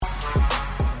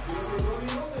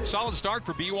Solid start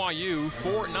for BYU,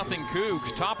 4-0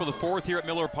 Cougs. Top of the fourth here at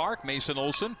Miller Park. Mason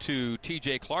Olson to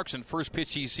TJ Clarkson. First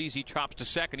pitch he sees, he chops to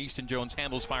second. Easton Jones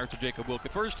handles, fires to Jacob Wilk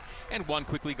at first, and one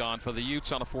quickly gone for the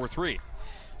Utes on a 4-3.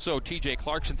 So TJ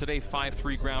Clarkson today,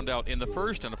 5-3 ground out in the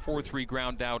first and a 4-3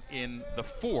 ground out in the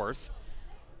fourth.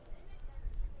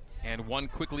 And one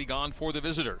quickly gone for the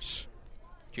visitors.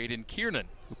 Jaden Kiernan,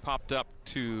 who popped up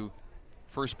to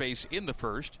first base in the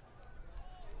first,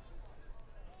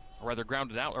 or rather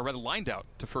grounded out, or rather lined out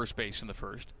to first base in the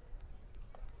first.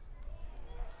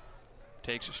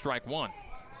 Takes strike one.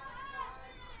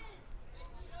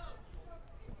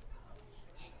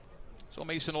 So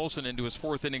Mason Olson into his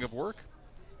fourth inning of work,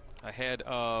 ahead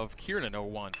of Kiernan,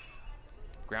 0-1.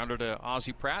 Grounder to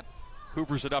Ozzie Pratt,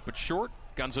 hoovers it up at short,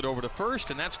 guns it over to first,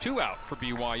 and that's two out for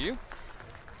BYU.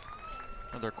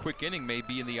 Another quick inning may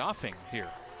be in the offing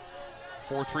here.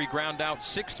 4-3 ground out,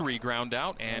 6-3 ground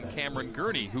out, and Cameron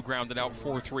Gurney, who grounded out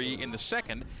 4-3 in the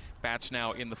second, bats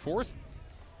now in the fourth.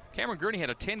 Cameron Gurney had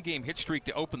a 10-game hit streak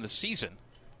to open the season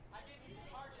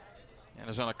and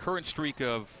is on a current streak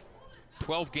of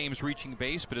 12 games reaching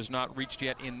base, but has not reached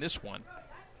yet in this one.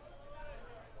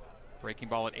 Breaking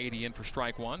ball at 80 in for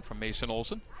strike one from Mason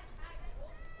Olson.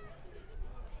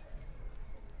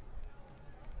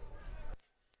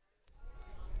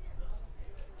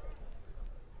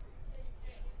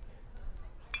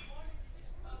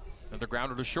 Another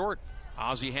grounder to short.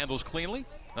 Ozzie handles cleanly.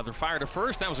 Another fire to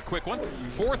first. That was a quick one.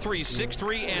 4-3,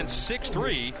 6-3, and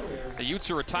 6-3. The Utes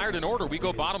are retired in order. We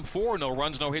go bottom four. No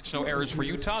runs, no hits, no errors for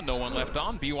Utah. No one left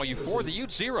on. BYU 4, the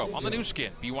Utes 0 on the new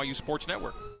skin. BYU Sports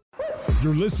Network.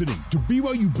 You're listening to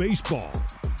BYU Baseball.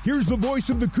 Here's the voice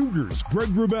of the Cougars, Greg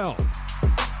Wrubell.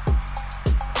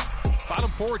 Bottom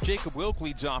four, Jacob Wilk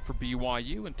leads off for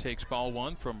BYU and takes ball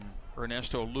one from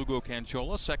Ernesto Lugo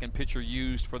Canchola. Second pitcher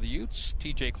used for the Utes.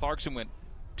 TJ Clarkson went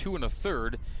 2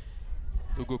 1/3.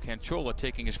 Lugo Canchola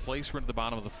taking his place. We're into the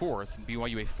bottom of the fourth. And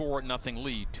BYU a 4-0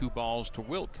 lead. 2 balls to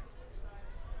Wilk.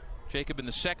 Jacob in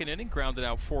the second inning grounded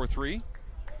out 4-3.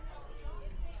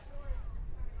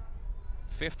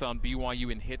 Fifth on BYU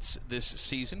in hits this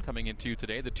season coming into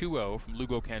today. The 2-0 from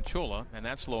Lugo Canchola, and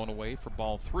that's low and away for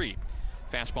ball 3.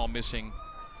 Fastball missing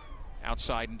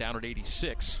outside and down at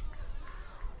 86.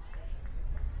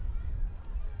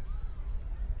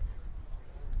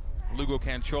 Lugo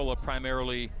Canchola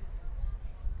primarily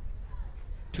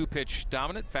two-pitch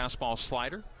dominant, fastball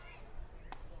slider.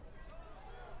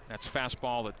 That's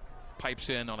fastball that pipes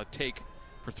in on a take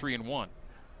for 3-1.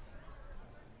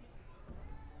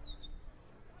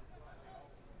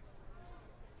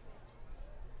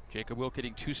 Jacob Wilk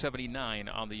hitting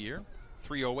 .279 on the year,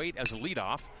 308 as a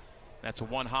leadoff. That's a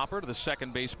one-hopper to the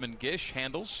second baseman. Gish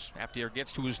handles after he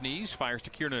gets to his knees, fires to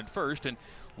Kiernan at first, and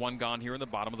one gone here in the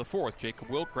bottom of the fourth. Jacob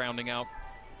Wilk grounding out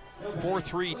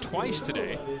 4-3 twice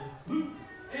today.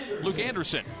 Luke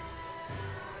Anderson,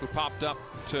 who popped up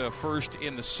to first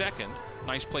in the second.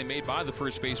 Nice play made by the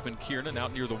first baseman Kiernan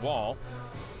out near the wall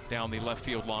down the left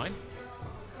field line.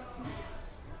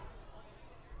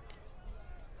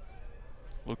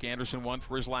 Luke Anderson won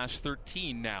for his last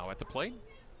 13 now at the plate.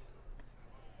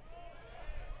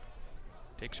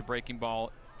 Takes a breaking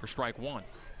ball for strike one.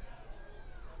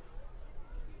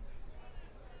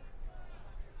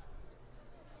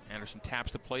 Anderson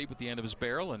taps the plate with the end of his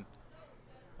barrel and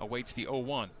awaits the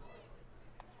 0-1.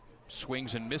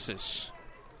 Swings and misses.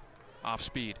 Off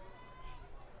speed.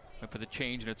 Went for the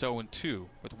change, and it's 0-2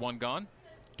 with one gone.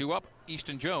 Due up,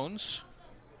 Easton Jones.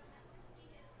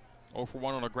 0 for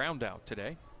 1 on a ground out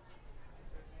today.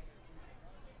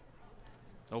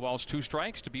 No balls, 2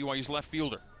 strikes to BYU's left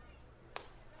fielder.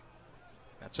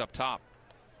 That's up top.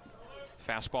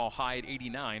 Fastball high at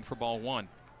 89 for ball 1.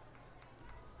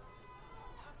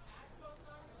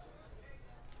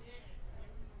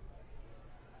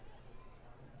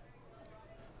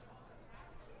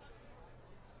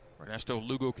 Ernesto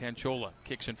Lugo Canchola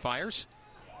kicks and fires.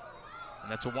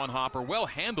 And that's a one-hopper, well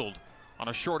handled on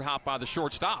a short hop by the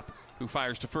shortstop, who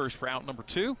fires to first for out number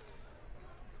 2.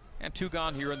 And 2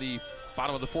 gone here in the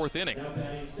bottom of the fourth inning.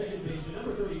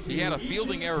 He had a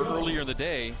fielding error earlier in the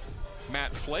day,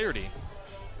 Matt Flaherty,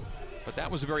 but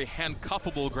that was a very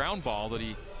handcuffable ground ball that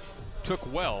he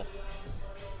took well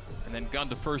and then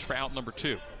gunned to first for out number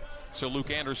 2. So Luke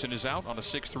Anderson is out on a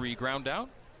 6-3 ground out,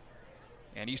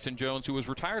 and Easton Jones, who was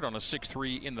retired on a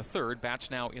 6-3 in the third, bats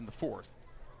now in the fourth.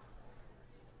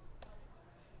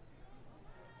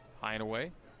 High and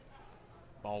away.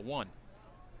 Ball 1.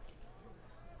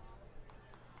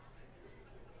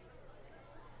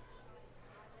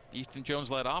 Easton Jones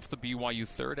led off the BYU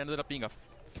third. Ended up being a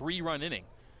 3-run inning.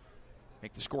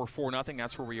 Make the score 4-0.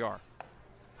 That's where we are.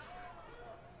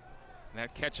 And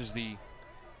that catches the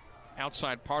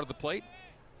outside part of the plate.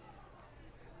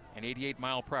 An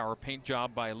 88-mile-per-hour paint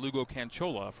job by Lugo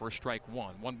Canchola for strike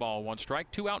one. 1 ball, 1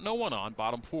 strike, 2 out, no one on,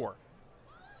 bottom 4.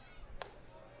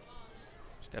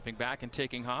 Stepping back and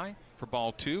taking high for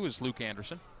ball 2 is Luke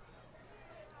Anderson.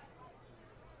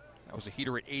 That was a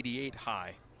heater at 88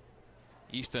 high.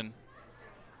 Easton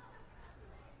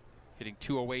hitting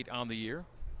 208 on the year.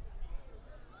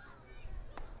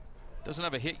 Doesn't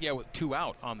have a hit yet with 2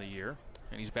 out on the year,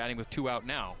 and he's batting with 2 out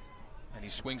now. And he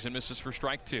swings and misses for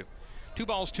strike 2. 2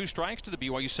 balls, 2 strikes to the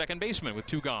BYU second baseman with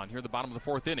 2 gone here at the bottom of the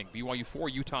 4th inning. BYU 4,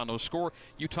 Utah no score.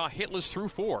 Utah hitless through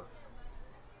 4.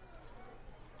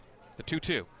 The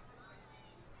 2-2.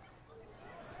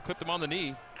 Clipped him on the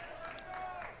knee.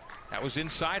 That was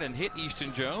inside and hit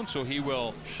Easton Jones, so he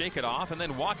will shake it off and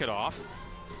then walk it off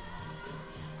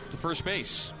to first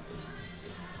base.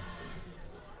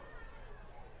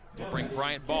 We'll bring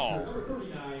Bryant Ball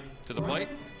to the plate.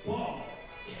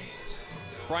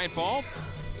 Bryant Ball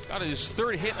got his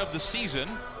 3rd hit of the season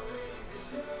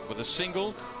with a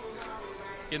single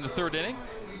in the 3rd inning.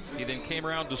 He then came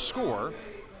around to score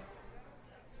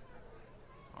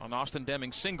on Austin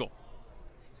Deming's single.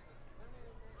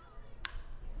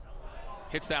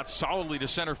 Hits that solidly to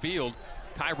center field.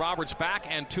 Kai Roberts back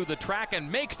and to the track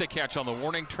and makes the catch on the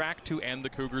warning track to end the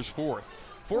Cougars' 4th.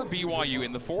 For BYU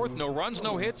in the 4th, no runs,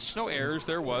 no hits, no errors.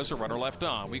 There was a runner left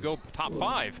on. We go top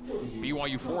 5.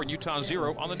 BYU 4 and Utah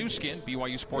 0 on the new skin,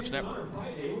 BYU Sports Network.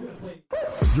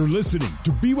 You're listening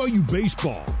to BYU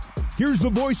Baseball. Here's the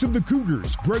voice of the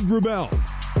Cougars, Greg Wrubell.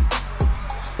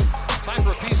 Time for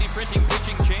a PC Printing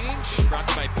pitching change. Brought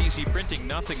to you by PC Printing.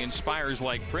 Nothing inspires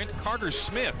like print. Carter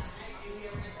Smith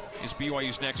is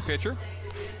BYU's next pitcher,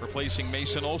 replacing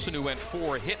Mason Olson, who went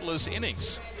 4 hitless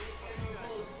innings.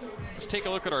 Let's take a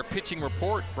look at our pitching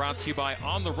report, brought to you by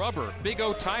On the Rubber. Big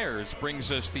O Tires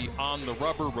brings us the On the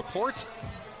Rubber report.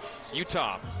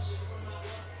 Utah.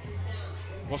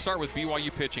 We'll start with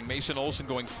BYU pitching. Mason Olson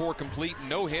going 4 complete,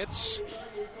 no hits,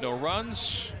 no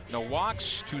runs, no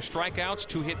walks, 2 strikeouts,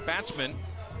 2 hit batsmen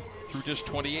through just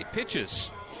 28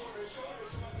 pitches.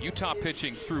 Utah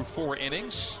pitching through 4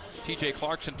 innings. TJ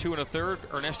Clarkson 2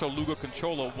 1/3, Ernesto Lugo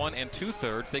Canchola 1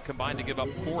 2/3. They combined to give up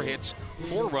 4 hits,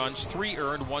 4 runs, 3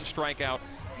 earned, 1 strikeout,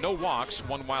 no walks,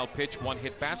 1 wild pitch, 1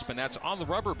 hit batsman. That's On the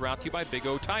Rubber, brought to you by Big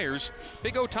O Tires.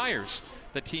 Big O Tires,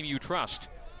 the team you trust.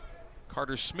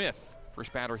 Carter Smith,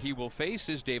 first batter he will face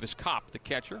is Davis Kopp, the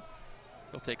catcher.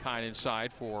 He'll take high and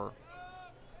inside for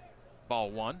ball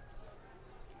 1.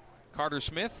 Carter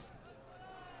Smith,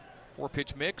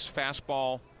 4-pitch mix,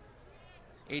 fastball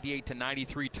 88 to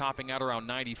 93, topping out around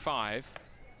 95,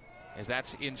 as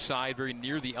that's inside, very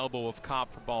near the elbow of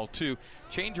Kopp for ball 2.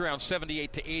 Change around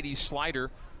 78 to 80,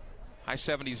 slider, high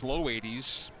 70s, low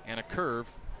 80s, and a curve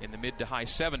in the mid to high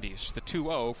 70s. The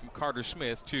 2-0 from Carter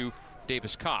Smith to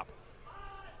Davis Kopp.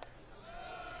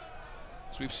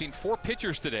 So we've seen 4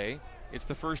 pitchers today. It's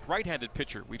the first right-handed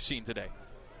pitcher we've seen today.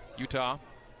 Utah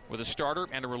with a starter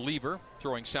and a reliever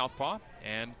throwing southpaw,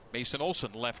 and Mason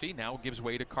Olson, lefty, now gives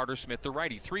way to Carter Smith, the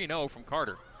righty. 3-0 from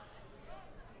Carter.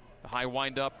 The high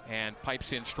windup and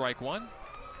pipes in strike 1.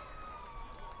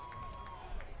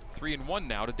 3-1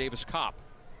 now to Davis Kopp.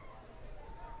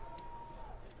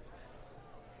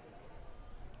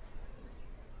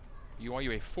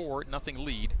 BYU a 4-0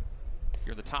 lead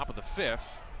here in the top of the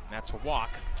 5th, and that's a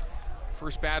walk.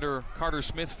 First batter Carter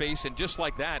Smith faced, and just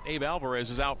like that, Abe Alvarez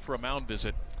is out for a mound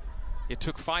visit. It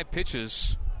took 5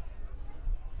 pitches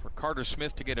for Carter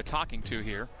Smith to get a talking to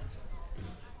here.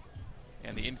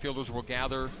 And the infielders will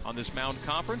gather on this mound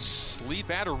conference. Lead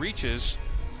batter reaches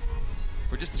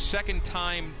for just the 2nd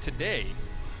time today.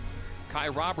 Kai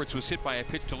Roberts was hit by a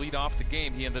pitch to lead off the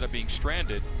game. He ended up being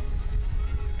stranded.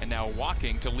 And now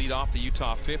walking to lead off the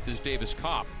Utah 5th is Davis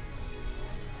Kopp.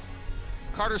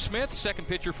 Carter Smith, second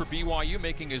pitcher for BYU,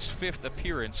 making his 5th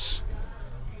appearance.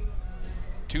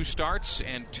 2 starts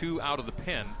and 2 out of the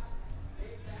pen.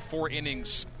 4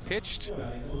 innings pitched,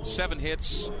 7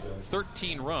 hits,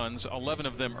 13 runs, 11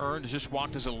 of them earned. Just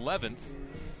walked his 11th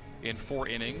in 4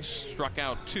 innings. Struck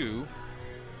out 2.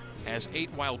 Has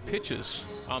 8 wild pitches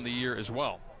on the year as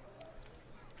well.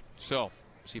 So,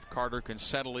 see if Carter can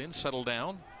settle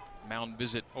down. Mound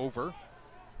visit over.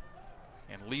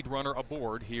 And lead runner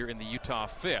aboard here in the Utah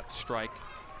 5th. Strike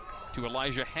to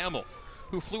Elijah Hamill,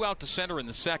 who flew out to center in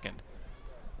the 2nd.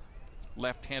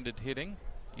 Left-handed hitting,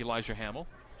 Elijah Hamill.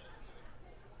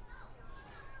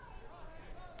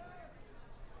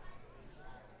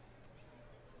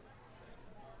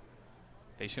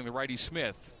 Facing the righty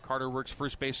Smith. Carter works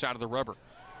first base out of the rubber.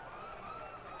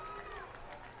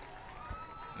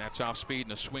 That's off speed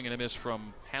and a swing and a miss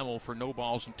from Hamill for no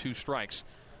balls and 2 strikes.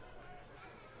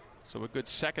 So a good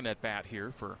second at bat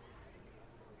here for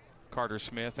Carter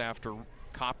Smith after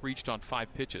Kopp reached on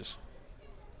 5 pitches.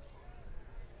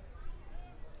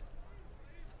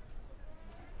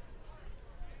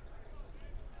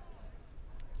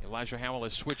 Elijah Hamill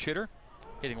is switch hitter,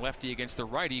 hitting lefty against the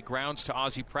righty. Grounds to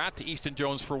Ozzie Pratt, to Easton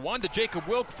Jones for 1, to Jacob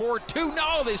Wilk for 2.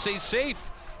 No, they say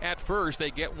safe at first. They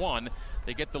get 1.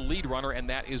 They get the lead runner,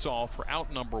 and that is all for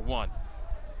out number 1.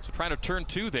 So trying to turn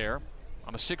 2 there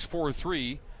on a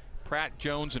 6-4-3, Pratt,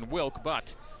 Jones, and Wilk,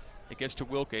 but it gets to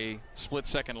Wilk a split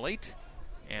second late,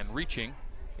 and reaching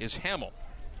is Hamill.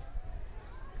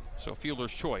 So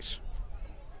fielder's choice.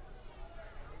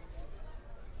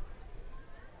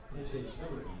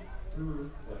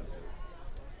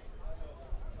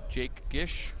 Jake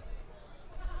Gish,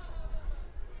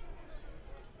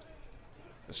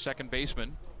 the second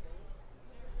baseman,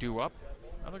 due up.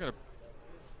 Now they're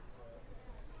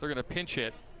going to pinch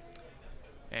hit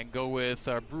and go with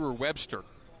Brewer Webster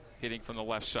hitting from the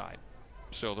left side.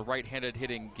 So the right-handed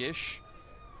hitting Gish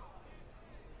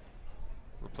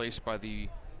replaced by the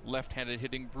left-handed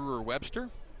hitting Brewer Webster,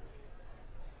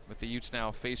 with the Utes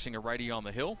now facing a righty on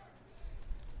the hill.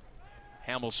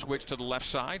 Hamill switched to the left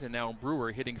side, and now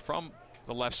Brewer hitting from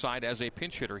the left side as a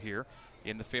pinch hitter here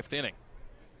in the 5th inning.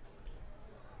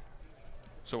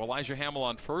 So Elijah Hamill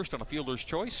on first on a fielder's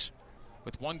choice.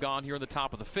 With 1 gone here in the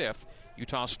top of the 5th,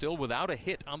 Utah still without a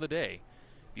hit on the day.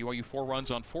 BYU 4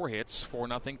 runs on 4 hits,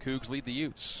 4-0. Cougs lead the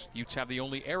Utes. Utes have the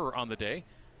only error on the day,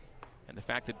 and the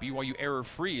fact that BYU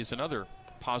error-free is another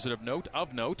positive note.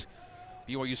 Of note,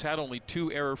 BYU's had only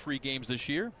 2 error-free games this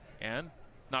year, and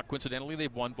not coincidentally,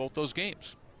 they've won both those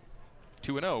games.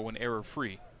 2-0 when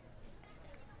error-free.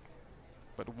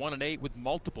 But 1-8 with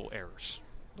multiple errors.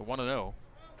 The 1-0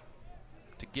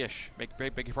 to Gish. Beg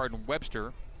your pardon,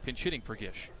 Webster pinch hitting for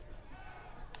Gish.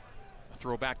 A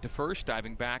throw back to first.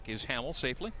 Diving back is Hamill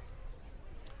safely.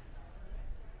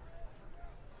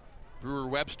 Brewer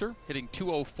Webster hitting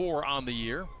 .204 on the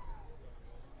year.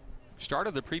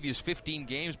 Started the previous 15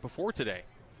 games before today.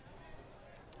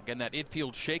 Again, that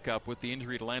infield shakeup with the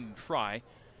injury to Landon Fry,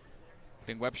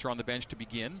 putting Webster on the bench to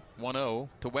begin. 1-0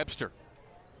 to Webster.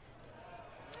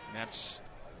 And that's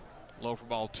low for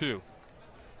ball 2.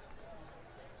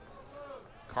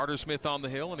 Carter Smith on the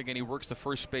hill, and again he works the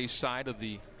first base side of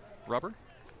the rubber.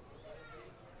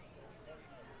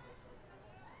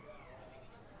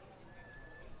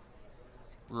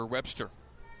 Brewer Webster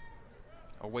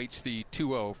awaits the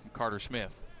 2-0 from Carter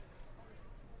Smith.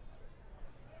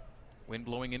 Wind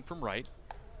blowing in from right.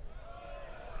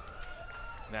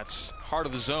 And that's heart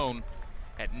of the zone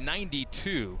at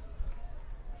 92.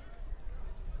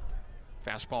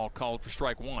 Fastball called for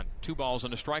strike 1. 2 balls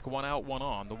and a strike, 1 out, 1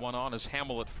 on. The 1 on is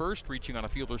Hamill at first, reaching on a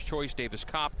fielder's choice. Davis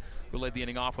Kopp, who led the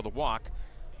inning off with a walk,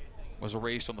 was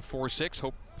erased on the 4-6.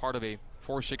 Hope part of a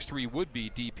 4-6-3 would be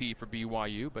DP for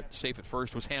BYU, but safe at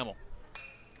first was Hamill.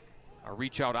 A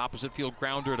reach out opposite field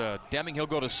grounder to Deming. He'll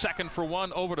go to second for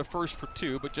 1, over to first for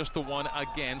 2, but just the 1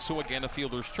 again. So again, a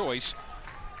fielder's choice.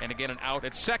 And again, an out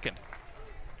at second,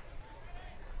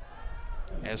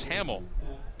 as Hamill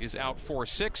is out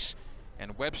 4-6,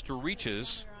 and Webster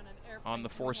reaches on the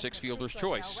 4-6 fielder's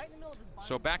choice.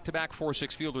 So back-to-back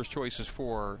 4-6 fielder's choices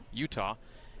for Utah.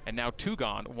 And now 2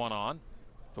 gone, 1 on.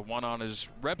 The 1 on is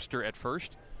Webster at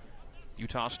first.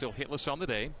 Utah still hitless on the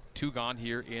day. 2 gone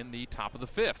here in the top of the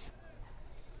 5th.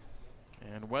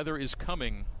 And weather is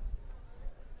coming,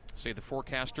 say the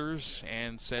forecasters,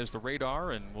 and says the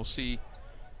radar, and we'll see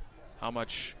how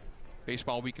much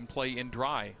baseball we can play in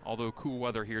dry, although cool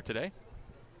weather here today.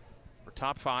 We're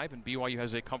top 5, and BYU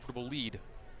has a comfortable lead.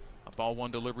 A ball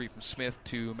 1 delivery from Smith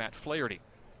to Matt Flaherty.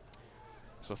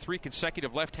 So 3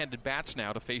 consecutive left-handed bats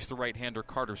now to face the right-hander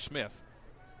Carter Smith.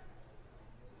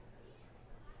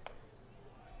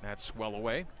 That's well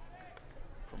away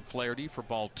from Flaherty for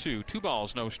ball 2. 2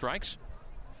 balls, no strikes.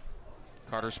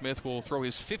 Carter Smith will throw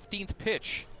his 15th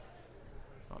pitch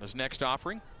on his next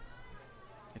offering.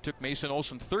 It took Mason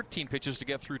Olson 13 pitches to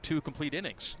get through 2 complete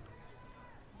innings.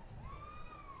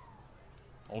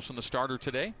 Olson, the starter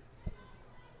today,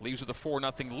 leaves with a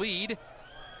 4-0 lead,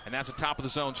 and that's a top of the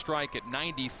zone strike at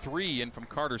 93 in from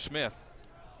Carter Smith.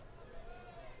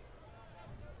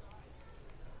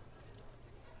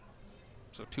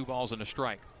 So 2 balls and a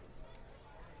strike.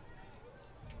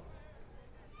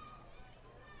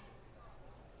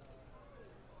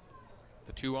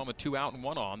 The 2 on, the 2 out and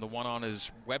 1 on. The 1 on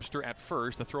is Webster at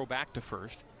first. The throw back to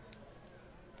first.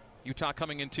 Utah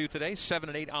coming in 2 today,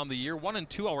 7-8 on the year,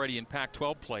 1-2 already in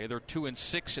Pac-12 play. They're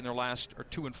 2-6 in their last, or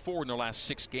 2-4 in their last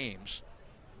 6 games.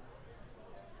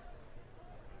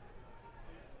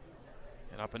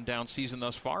 An up and down season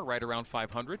thus far, right around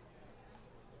 500.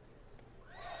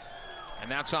 And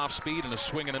that's off speed and a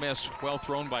swing and a miss. Well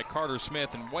thrown by Carter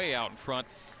Smith, and way out in front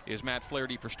is Matt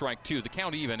Flaherty for strike 2. The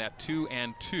count even at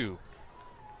 2-2.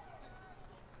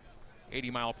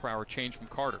 80-mile-per-hour change from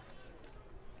Carter.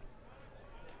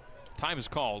 Time is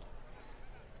called.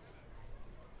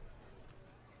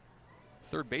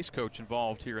 Third base coach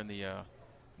involved here in the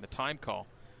time call.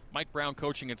 Mike Brown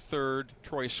coaching at third,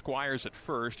 Troy Squires at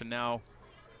first, and now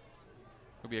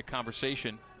there'll be a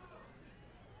conversation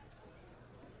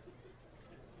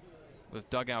with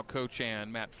dugout coach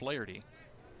and Matt Flaherty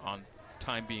on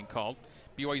time being called.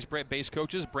 BYU's base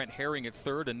coaches, Brent Herring at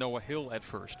third and Noah Hill at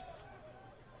first.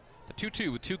 The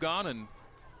 2-2 with 2 gone and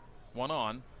 1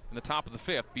 on in the top of the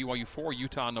 5th. BYU 4,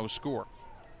 Utah no score.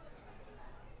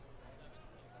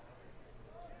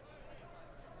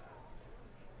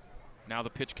 Now the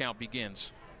pitch count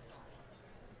begins.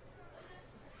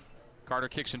 Carter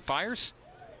kicks and fires.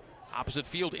 Opposite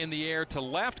field in the air to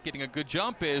left. Getting a good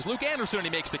jump is Luke Anderson, and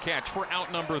he makes the catch for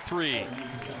out number 3.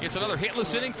 It's another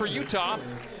hitless inning for Utah.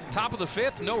 Top of the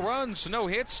 5th, no runs, no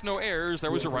hits, no errors.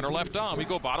 There was a runner left on. We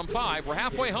go bottom 5. We're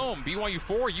halfway home. BYU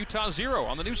 4, Utah 0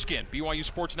 on the new skin, BYU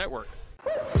Sports Network.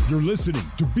 You're listening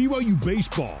to BYU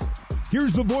Baseball.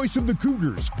 Here's the voice of the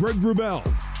Cougars, Greg Wrubell.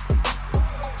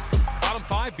 Bottom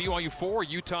 5, BYU 4,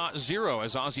 Utah 0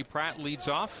 as Ozzie Pratt leads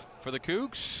off for the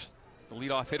Cougs. The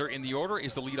leadoff hitter in the order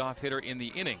is the leadoff hitter in the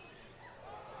inning.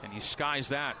 And he skies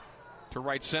that to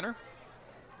right center.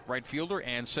 Right fielder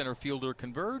and center fielder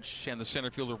converge, and the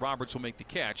center fielder Roberts will make the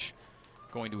catch.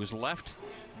 Going to his left,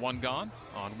 1 gone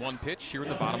on 1 pitch here in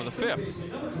the bottom of the 5th.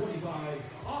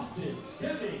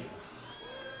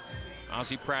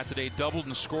 Ozzie Pratt today doubled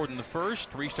and scored in the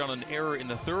first, reached on an error in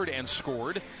the third and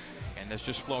scored, and has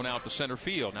just flown out to center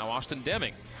field. Now Austin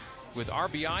Deming with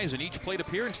RBIs in each plate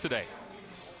appearance today.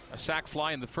 A sac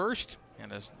fly in the first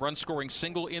and a run-scoring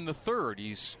single in the third.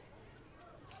 He's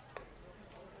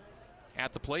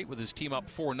at the plate with his team up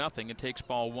 4-0 and takes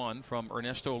ball 1 from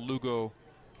Ernesto Lugo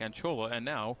Canchola. And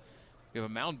now we have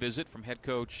a mound visit from head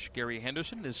coach Gary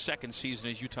Henderson, his second season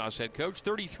as Utah's head coach.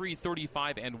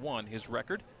 33-35-1 his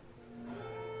record.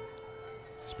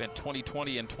 Spent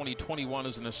 2020 and 2021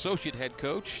 as an associate head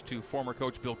coach to former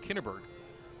coach Bill Kinneberg.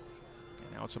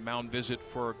 And now it's a mound visit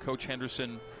for Coach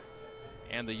Henderson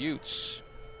and the Utes.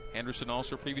 Henderson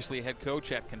also previously a head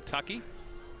coach at Kentucky,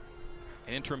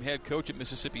 an interim head coach at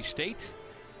Mississippi State.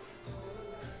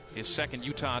 His second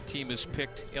Utah team is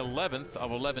picked 11th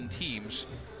of 11 teams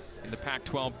in the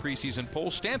Pac-12 preseason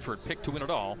poll. Stanford picked to win it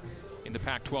all in the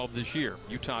Pac-12 this year.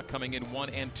 Utah coming in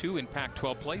 1-2 in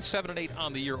Pac-12 play, 7-8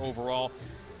 on the year overall.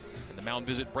 And the mound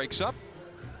visit breaks up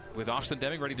with Austin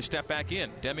Deming ready to step back in.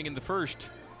 Deming in the first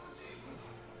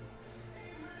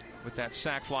with that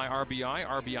sac fly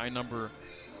RBI number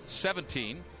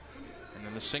 17. And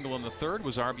then the single in the third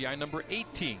was RBI number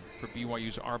 18 for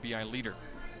BYU's RBI leader.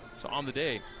 So on the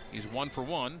day, he's 1 for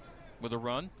 1 with a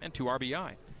run and 2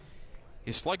 RBI.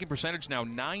 His slugging percentage now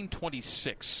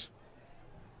 .926.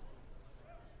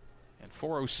 And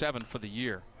 .407 for the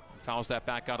year. Fouls that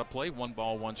back out of play, 1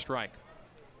 ball, 1 strike.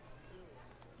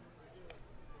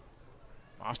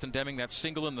 Austin Deming, that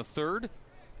single in the third,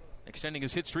 extending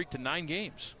his hit streak to 9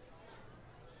 games.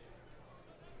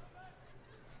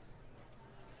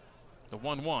 The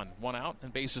 1-1, 1 out,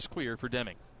 and base is clear for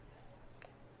Deming.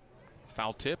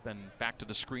 Foul tip and back to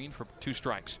the screen for 2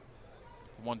 strikes.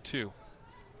 1-2.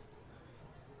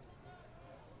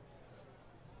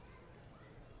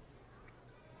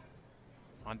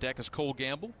 On deck is Cole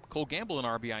Gamble. Cole Gamble an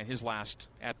RBI in his last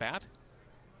at-bat.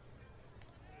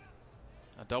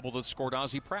 A double that scored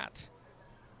Ozzie Pratt.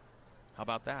 How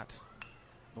about that?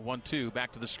 The 1-2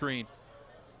 back to the screen.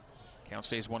 Count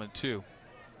stays 1-2.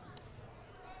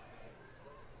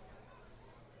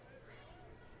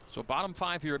 So bottom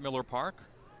 5 here at Miller Park,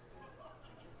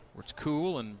 where it's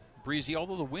cool and breezy,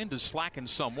 although the wind is slackened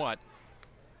somewhat.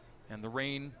 And the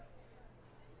rain,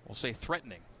 we'll say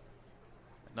threatening.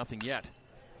 But nothing yet.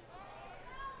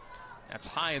 That's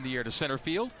high in the air to center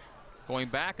field. Going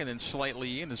back and then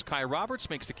slightly in as Kai Roberts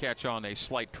makes the catch on a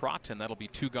slight trot, and that'll be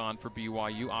 2 gone for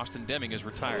BYU. Austin Deming is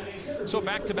retired. So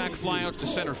back-to-back flyouts to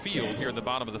center field here in the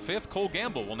bottom of the 5th. Cole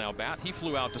Gamble will now bat. He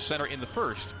flew out to center in the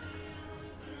first.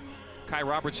 Kai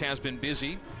Roberts has been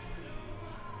busy.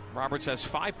 Roberts has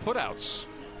 5 putouts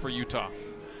for Utah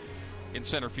in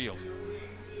center field.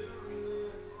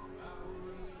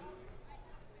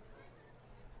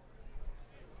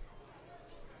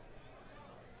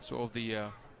 So of the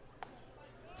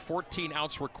 14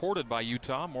 outs recorded by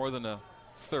Utah, more than a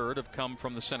third have come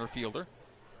from the center fielder,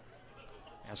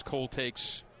 as Cole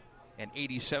takes an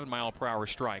 87-mile-per-hour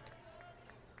strike.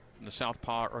 from the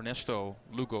southpaw Ernesto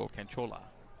Lugo Canchola.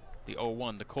 The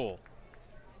 0-1 to Cole.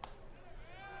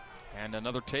 And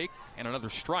another take and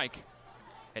another strike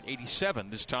at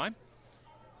 87 this time.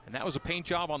 And that was a paint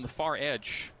job on the far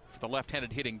edge for the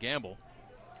left-handed hitting Gamble.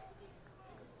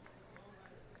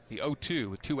 The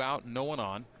 0-2 with 2 out and no one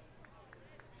on.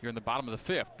 Here in the bottom of the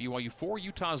fifth. BYU 4,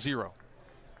 Utah 0.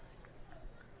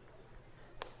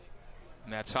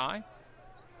 And that's high.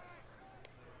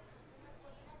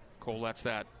 Cole lets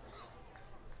that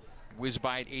whiz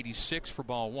by at 86 for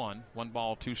ball 1. 1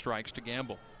 ball, 2 strikes to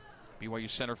Gamble. BYU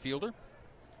center fielder.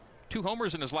 2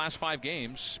 homers in his last 5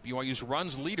 games. BYU's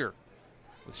runs leader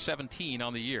with 17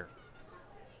 on the year.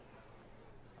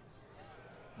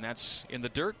 And that's in the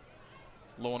dirt.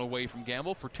 Low and away from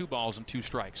Gamble for 2 balls and 2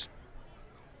 strikes.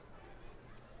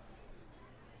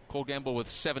 Cole Gamble with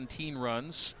 17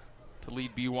 runs to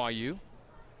lead BYU.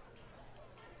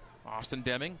 Austin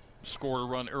Deming scored a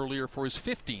run earlier for his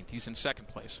 15th. He's in second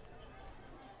place.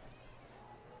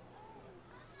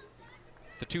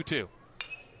 The 2-2.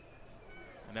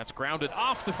 And that's grounded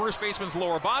off the first baseman's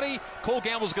lower body. Cole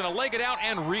Gamble's going to leg it out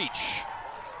and reach.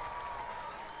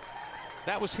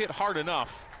 That was hit hard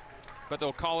enough, but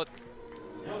they'll call it.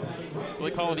 Will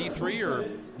they call it E3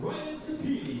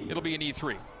 or it'll be an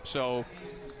E3? So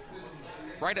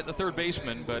right at the third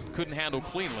baseman, but couldn't handle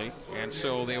cleanly, and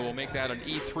so they will make that an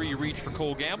E3 reach for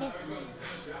Cole Gamble.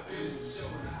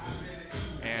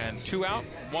 And 2 out,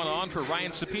 1 on for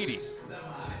Ryan Sapedi.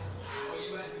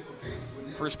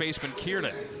 First baseman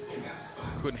Kiernan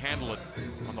couldn't handle it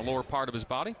on the lower part of his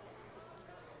body,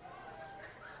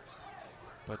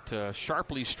 but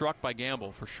sharply struck by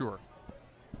Gamble for sure.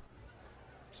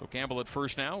 So Gamble at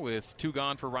first now with 2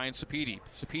 gone for Ryan Sapedi.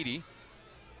 Sapedi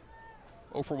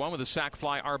 0 for 1 with a sac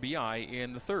fly RBI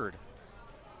in the third.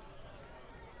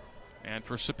 And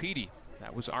for Sapedi,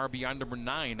 that was RBI number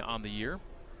 9 on the year.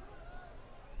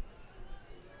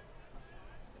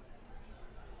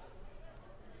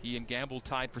 He and Gamble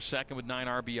tied for second with 9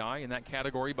 RBI in that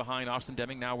category behind Austin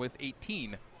Deming now with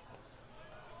 18.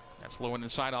 That's low and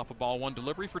inside off a ball 1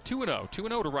 delivery for 2-0.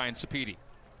 2-0 to Ryan Sapedi.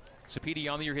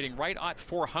 Sapedi on the year hitting right at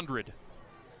 400.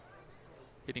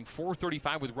 Hitting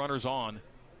 .435 with runners on.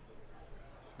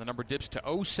 The number dips to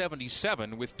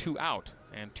 .077 with 2 out,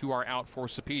 and 2 are out for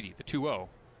Sapedi. The 2-0.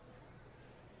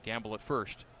 Gamble at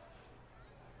first.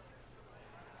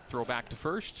 Throw back to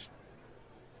first.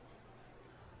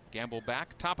 Gamble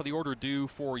back. Top of the order due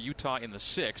for Utah in the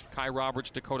 6th. Kai Roberts,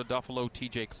 Dakota Duffalo,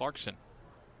 TJ Clarkson.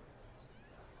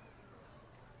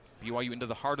 BYU into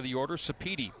the heart of the order.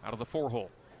 Sapedi out of the 4-hole.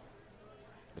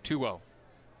 The 2-0.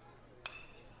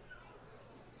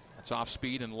 That's off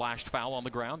speed and lashed foul on the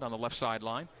ground on the left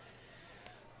sideline.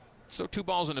 So 2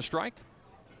 balls and a strike.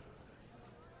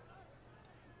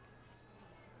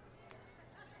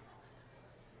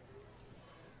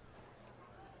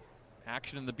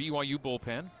 Action in the BYU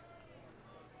bullpen.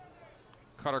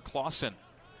 Cutter Clausen,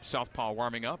 southpaw,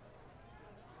 warming up.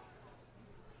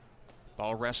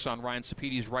 Ball rests on Ryan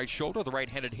Sapedi's right shoulder. The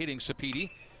right-handed hitting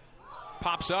Sapedi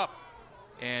pops up.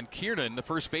 And Kiernan, the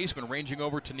first baseman, ranging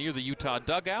over to near the Utah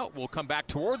dugout, will come back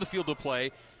toward the field of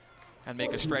play and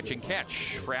make a stretching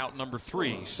catch for out number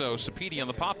 3. So Sapedi on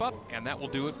the pop-up, and that will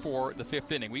do it for the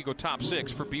 5th inning. We go top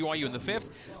 6 for BYU in the 5th.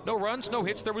 No runs, no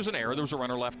hits. There was an error. There was a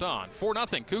runner left on.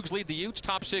 4-0. Cougs lead the Utes.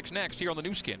 Top 6 next here on the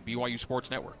new skin, BYU Sports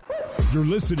Network. You're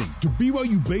listening to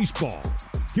BYU Baseball.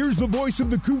 Here's the voice of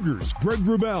the Cougars, Greg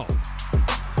Wrubell.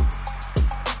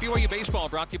 BYU Baseball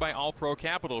brought to you by All Pro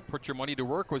Capital. Put your money to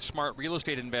work with smart real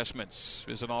estate investments.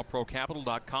 Visit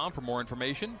allprocapital.com for more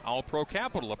information. All Pro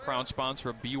Capital, a proud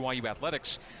sponsor of BYU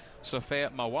Athletics.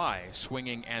 Safea Mawai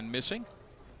swinging and missing.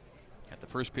 At the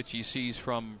first pitch he sees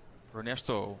from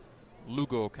Ernesto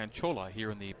Lugo Canchola here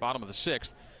in the bottom of the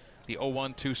 6th. The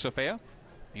 0-1 to Safea.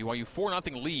 BYU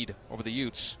 4-0 lead over the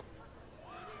Utes.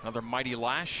 Another mighty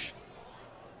lash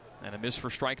and a miss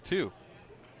for strike 2.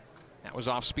 That was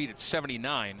off speed at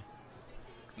 79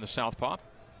 from the southpaw.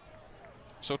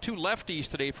 So 2 lefties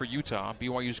today for Utah.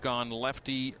 BYU's gone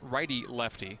lefty, righty,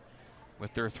 lefty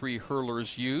with their 3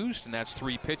 hurlers used. And that's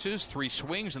 3 pitches, 3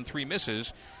 swings, and 3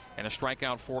 misses. And a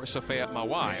strikeout for Safea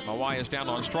Mawai. Mawai is down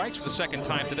on strikes for the 2nd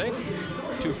time today.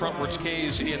 2 frontwards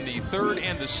Ks in the 3rd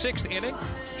and the 6th inning.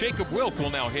 Jacob Wilk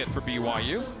will now hit for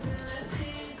BYU.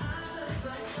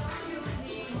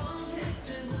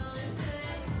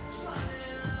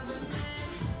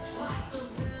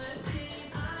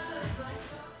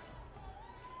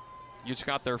 Utes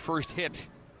got their first hit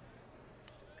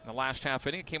in the last half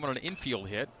inning. It came on an infield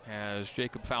hit as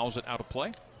Jacob fouls it out of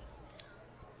play.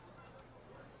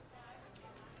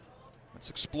 Let's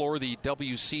explore the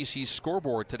WCC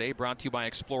scoreboard today, brought to you by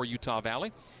Explore Utah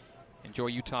Valley. Enjoy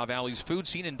Utah Valley's food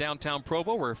scene in downtown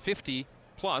Provo, where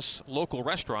 50-plus local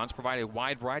restaurants provide a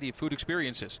wide variety of food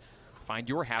experiences. Find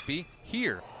your happy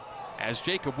here. As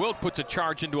Jacob Wilk puts a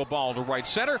charge into a ball to right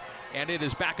center, and it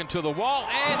is back into the wall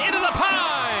and into the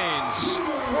pines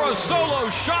for a solo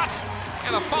shot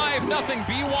and a 5-0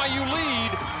 BYU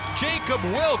lead. Jacob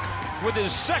Wilk with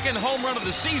his second home run of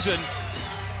the season.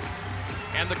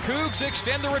 And the Cougs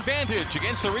extend their advantage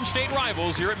against their in-state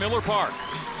rivals here at Miller Park.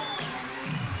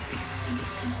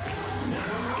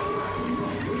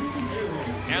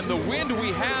 And the wind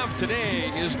we have today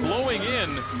is blowing in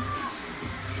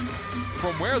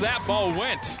from where that ball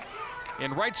went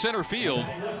in right center field.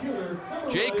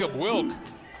 Jacob Wilk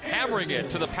hammering it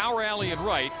to the power alley and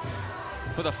right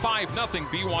for the 5-0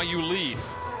 BYU lead.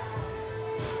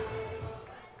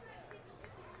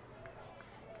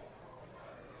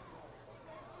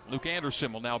 Luke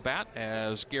Anderson will now bat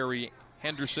as Gary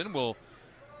Henderson will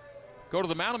go to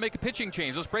the mound and make a pitching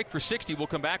change. Let's break for 60. We'll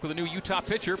come back with a new Utah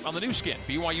pitcher on the new skin,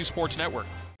 BYU Sports Network.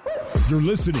 You're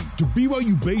listening to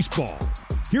BYU Baseball.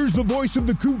 Here's the voice of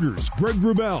the Cougars, Greg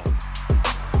Wrubell.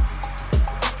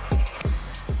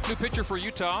 New pitcher for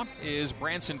Utah is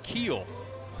Branson Keel.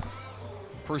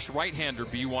 First right-hander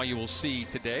BYU will see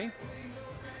today.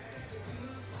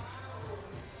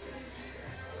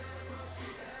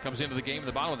 Comes into the game in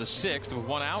the bottom of the sixth with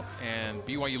one out, and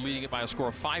BYU leading it by a score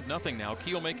of 5-0 now.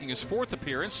 Keel making his fourth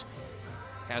appearance.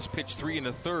 Has pitched 3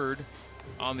 1/3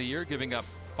 on the year, giving up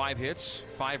 5 hits,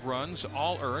 5 runs,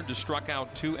 all earned. Has struck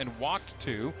out 2 and walked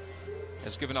 2.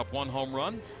 Has given up 1 home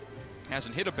run.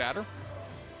 Hasn't hit a batter.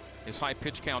 His high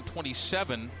pitch count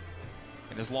 27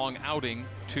 in his long outing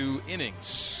 2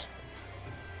 innings.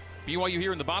 BYU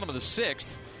here in the bottom of the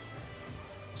sixth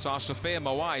saw Safea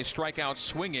Moai strike out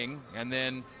swinging, and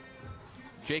then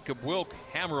Jacob Wilk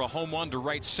hammer a home run to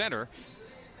right center,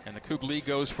 and the Coug lead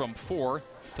goes from 4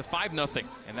 to 5-0.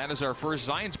 And that is our first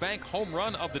Zions Bank home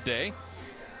run of the day.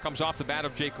 Comes off the bat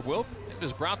of Jacob Wilk. It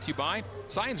is brought to you by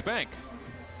Zions Bank.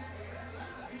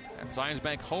 That Zions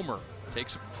Bank homer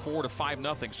takes it 4 to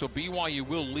 5-0. So BYU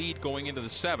will lead going into the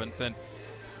 7th, and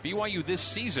BYU this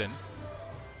season,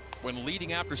 when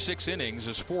leading after 6 innings,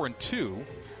 is 4-2.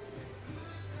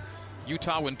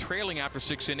 Utah, when trailing after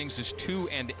 6 innings, is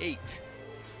 2-8.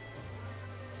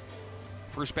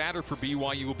 First batter for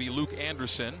BYU will be Luke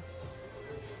Anderson,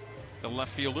 the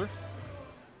left fielder.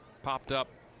 Popped up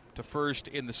to first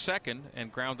in the second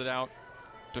and grounded out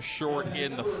to short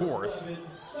in the fourth.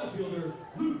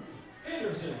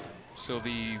 So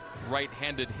the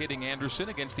right-handed hitting Anderson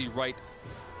against the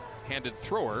right-handed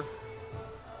thrower,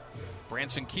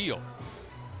 Branson Keel.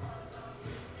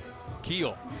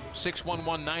 Keel, 6'1",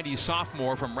 190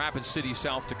 sophomore from Rapid City,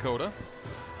 South Dakota.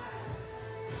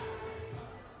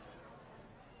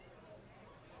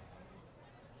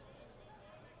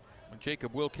 When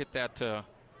Jacob Wilk hit that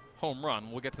home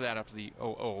run, we'll get to that after the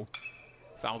 0-0.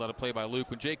 Fouled out a play by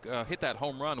Luke. When Jake hit that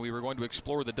home run, we were going to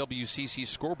explore the WCC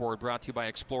scoreboard, brought to you by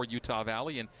Explore Utah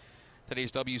Valley. And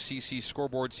today's WCC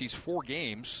scoreboard sees 4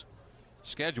 games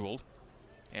scheduled,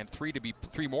 and 3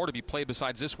 more to be played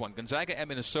besides this one. Gonzaga at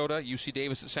Minnesota, UC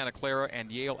Davis at Santa Clara,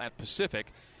 and Yale at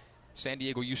Pacific. San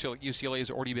Diego UCLA has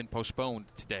already been postponed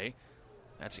today.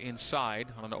 That's inside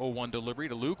on an 0-1 delivery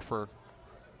to Luke for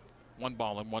 1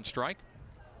 ball and 1 strike.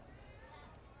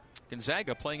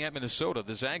 Gonzaga playing at Minnesota.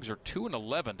 The Zags are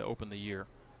 2-11 to open the year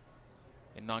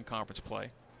in non-conference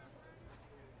play.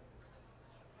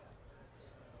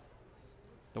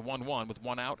 The 1-1 with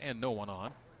 1 out and no one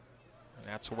on. And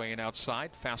that's away and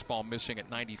outside. Fastball missing at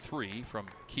 93 from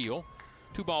Keel.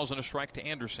 2 balls and a strike to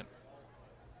Anderson.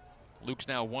 Luke's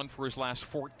now 1 for his last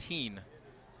 14.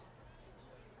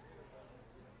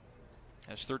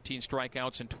 Has 13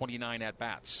 strikeouts and 29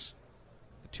 at-bats.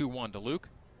 The 2-1 to Luke.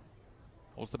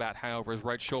 Holds the bat high over his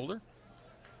right shoulder.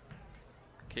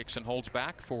 Kicks and holds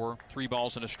back for 3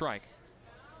 balls and a strike.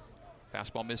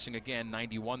 Fastball missing again,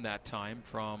 91 that time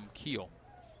from Keel.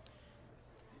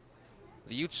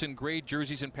 The Utes in gray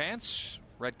jerseys and pants,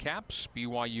 red caps.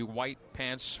 BYU white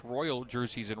pants, royal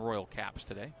jerseys and royal caps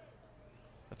today.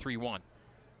 A 3-1.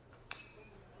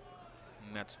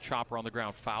 And that's chopper on the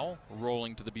ground, foul,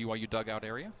 rolling to the BYU dugout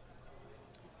area.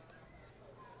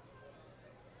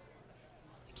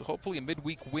 So hopefully a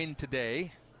midweek win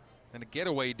today, and a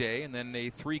getaway day, and then a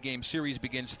 3-game series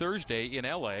begins Thursday in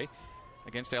LA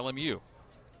against LMU.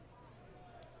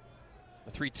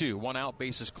 A 3-2, 1 out,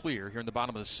 bases clear here in the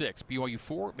bottom of the 6th. BYU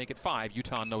 4, make it 5.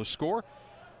 Utah no score.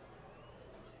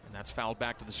 And that's fouled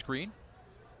back to the screen.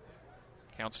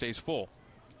 Count stays full.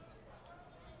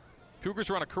 Cougars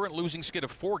are on a current losing skid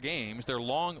of 4 games. Their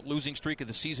long losing streak of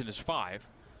the season is 5.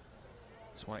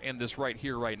 Just want to end this right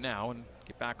here, right now, and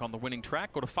get back on the winning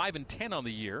track. Go to 5-10 on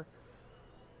the year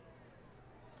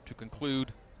to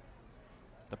conclude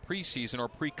the preseason or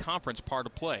pre-conference part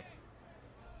of play.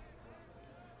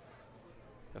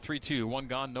 A 3-2, one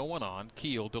gone, no one on.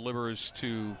 Keel delivers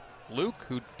to Luke,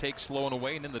 who takes low and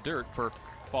away and in the dirt for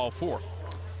ball 4.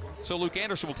 So Luke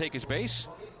Anderson will take his base.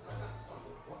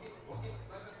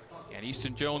 And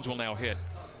Easton Jones will now hit.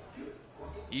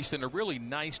 Easton, a really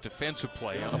nice defensive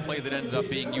play on a play that ended up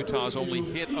being Utah's only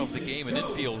hit of the game, an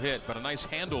infield hit, but a nice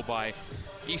handle by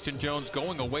Easton Jones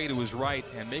going away to his right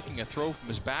and making a throw from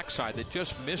his backside that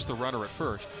just missed the runner at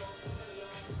first.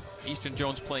 Easton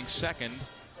Jones playing second.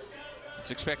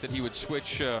 It's expected he would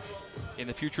switch in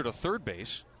the future to third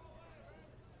base.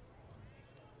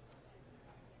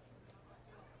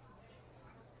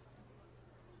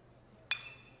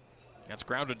 That's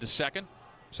grounded to second.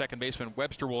 Second baseman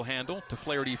Webster will handle to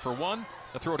Flaherty for 1.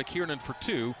 The throw to Kiernan for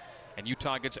 2. And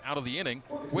Utah gets out of the inning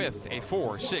with a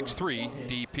 4-6-3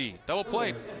 DP. Double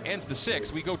play ends the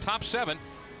 6th. We go top 7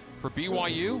 for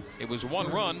BYU. It was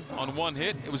 1 run on 1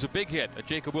 hit. It was a big hit, a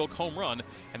Jacob Wilk home run,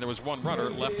 and there was 1 runner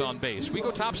left on base. We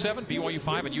go top 7, BYU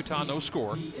 5 and Utah no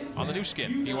score on the new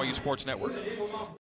skin, BYU Sports Network.